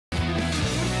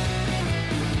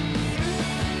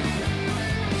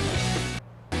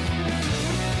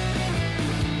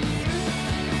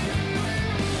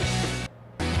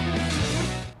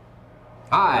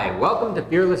Hi, welcome to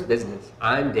Fearless Business.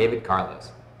 I'm David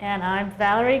Carlos. And I'm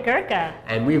Valerie Gurka.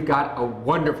 And we've got a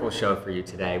wonderful show for you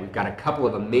today. We've got a couple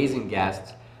of amazing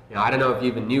guests. I don't know if you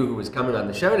even knew who was coming on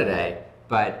the show today,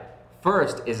 but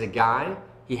first is a guy,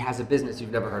 he has a business.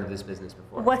 You've never heard of this business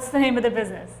before. What's the name of the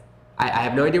business? I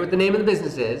have no idea what the name of the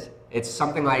business is. It's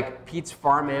something like Pete's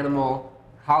Farm Animal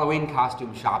Halloween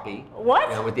Costume Shoppy.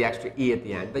 What? With the extra E at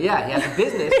the end. But yeah, he has a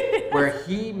business where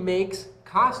he makes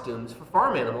costumes for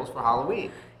farm animals for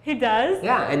Halloween. He does?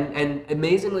 Yeah, and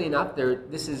amazingly enough,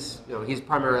 he's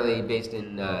primarily based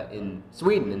in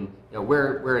Sweden, and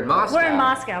we're in Moscow. We're in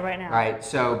Moscow right now. Right.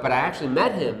 So, but I actually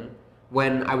met him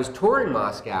when I was touring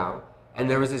Moscow, and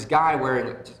there was this guy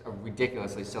wearing just a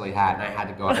ridiculously silly hat, and I had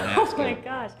to go up and ask him. Oh my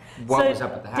gosh! What was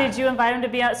up with the hat? Did you invite him to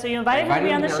be on? So you invited him to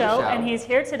be on the show, and he's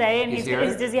here today.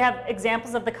 And does he have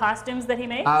examples of the costumes that he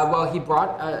makes? Well, he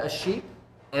brought a sheep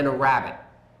and a rabbit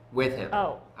with him.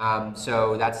 Oh.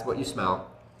 So that's what you smell.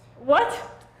 What?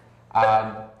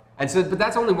 But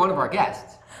that's only one of our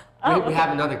guests. Oh, we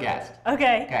have another guest.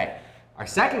 Okay. Okay. Our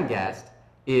second guest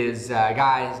is a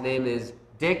guy. His name is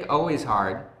Dick Always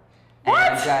Hard. What?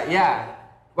 And, yeah.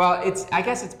 Well, I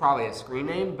guess it's probably a screen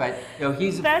name, but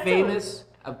he's a famous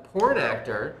porn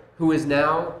actor who is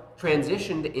now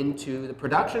transitioned into the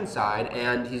production side,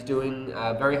 and he's doing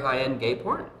very high-end gay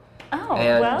porn. Oh,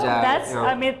 and, well, that's.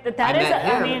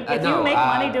 If you make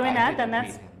money doing that, then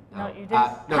that's. No, you didn't.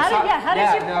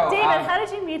 How did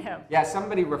you meet him? Yeah,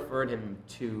 somebody referred him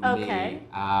to me. Okay.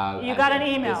 You got an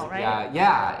email, right?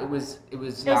 Yeah, it was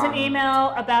an email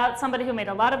about somebody who made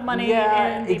a lot of money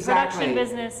in the production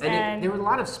business, and there were a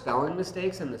lot of spelling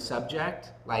mistakes in the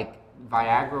subject. Like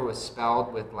Viagra was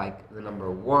spelled with like the number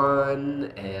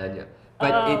 1,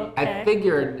 I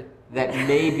figured that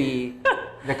maybe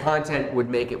the content would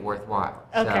make it worthwhile.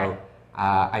 Okay. So,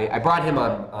 I brought him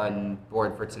on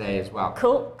board for today as well.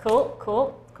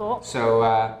 Cool.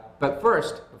 So, but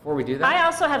first, before we do that, I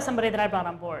also have somebody that I brought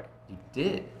on board. You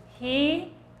did?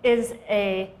 He is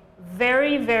a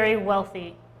very, very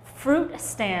wealthy fruit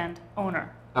stand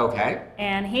owner. Okay.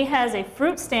 And he has a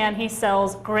fruit stand. He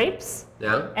sells grapes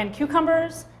and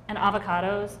cucumbers and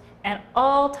avocados and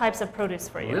all types of produce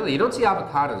for you. Really? You don't see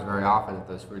avocados very often at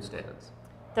those fruit stands.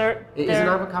 Is an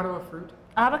avocado a fruit?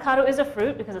 Avocado is a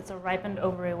fruit because it's a ripened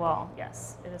ovary wall.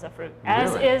 Yes, it is a fruit.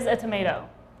 As Really? is a tomato.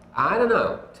 I don't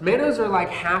know. Tomatoes are like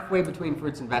halfway between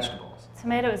fruits and vegetables.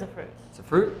 Tomato is a fruit. It's a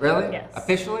fruit? Really? Yes.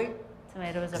 Officially? Tomato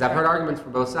is a fruit. Because I've heard arguments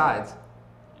from both sides.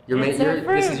 This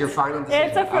is your final decision.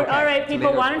 It's a fruit. Okay. All right,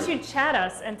 people, Tomato's why don't fruit. you chat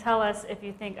us and tell us if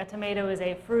you think a tomato is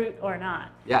a fruit or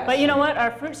not? Yes. But you know what?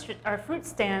 Our fruit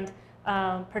stand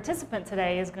participant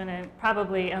today is going to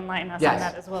probably enlighten us on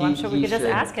that as well. I'm sure we could just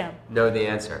ask him. Know the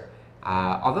answer.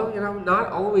 Although, not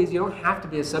always, you don't have to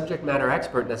be a subject matter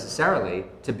expert necessarily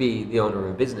to be the owner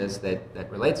of a business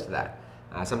that relates to that.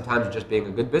 Sometimes just being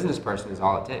a good business person is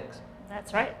all it takes.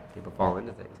 That's right. People fall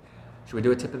into things. Should we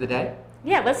do a tip of the day?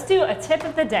 Yeah, let's do a tip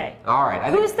of the day. All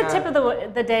right. Who's the tip of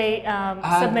the day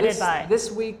submitted by?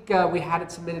 This week we had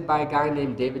it submitted by a guy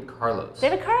named David Carlos.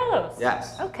 David Carlos?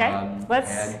 Yes. Okay.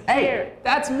 Let's hear. Hey,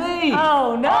 that's me!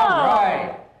 Oh, no! All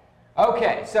right.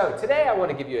 Okay, so today I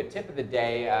want to give you a tip of the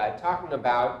day talking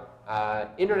about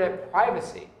internet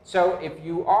privacy. So if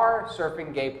you are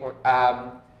surfing gay porn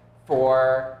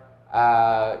for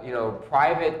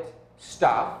private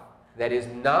stuff that is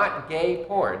not gay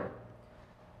porn,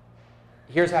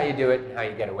 here's how you do it and how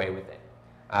you get away with it.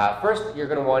 First, you're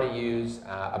going to want to use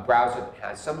a browser that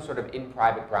has some sort of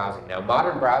in-private browsing. Now,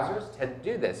 modern browsers tend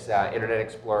to do this. Internet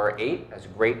Explorer 8 has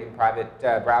great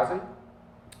in-private browsing.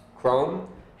 Chrome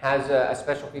has a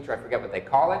special feature, I forget what they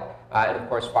call it, and of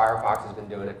course Firefox has been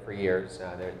doing it for years.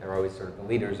 They're always sort of the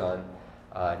leaders on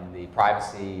the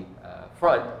privacy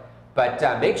front. But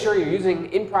make sure you're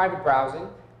using in-private browsing,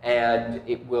 and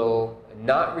it will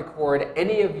not record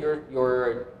any of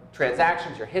your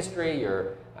transactions, your history,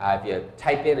 if you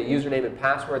type in a username and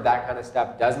password, that kind of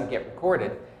stuff doesn't get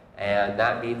recorded, and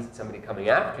that means that somebody coming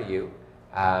after you,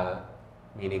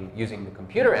 meaning using the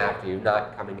computer after you,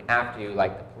 not coming after you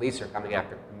like the police are coming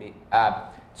after me.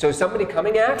 So somebody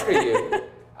coming after you,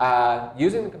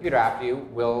 using the computer after you,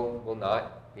 will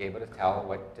not be able to tell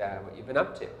what you've been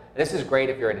up to. And this is great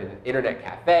if you're at an internet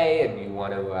cafe and you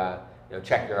want to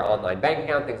check your online bank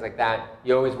account, things like that.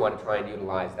 You always want to try and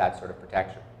utilize that sort of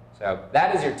protection. So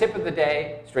that is your tip of the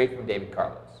day, straight from David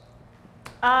Carlos.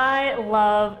 I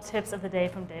love tips of the day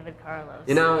from David Carlos.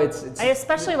 I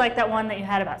especially like that one that you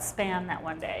had about spam that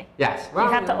one day. Yes. Well,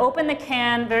 you have to open the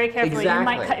can very carefully. Exactly.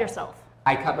 You might cut yourself.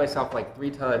 I cut myself like 3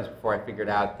 times before I figured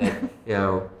out that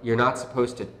you're not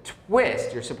supposed to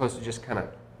twist. You're supposed to just kind of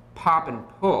pop and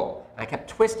pull. I kept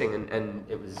twisting, and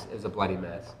it was a bloody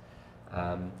mess.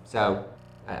 So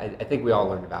I think we all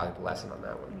learned a valuable lesson on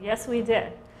that one. Yes, we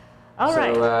did. All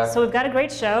right, so we've got a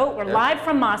great show. We're live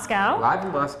from Moscow. Live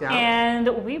from Moscow. And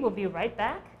we will be right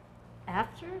back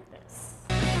after this.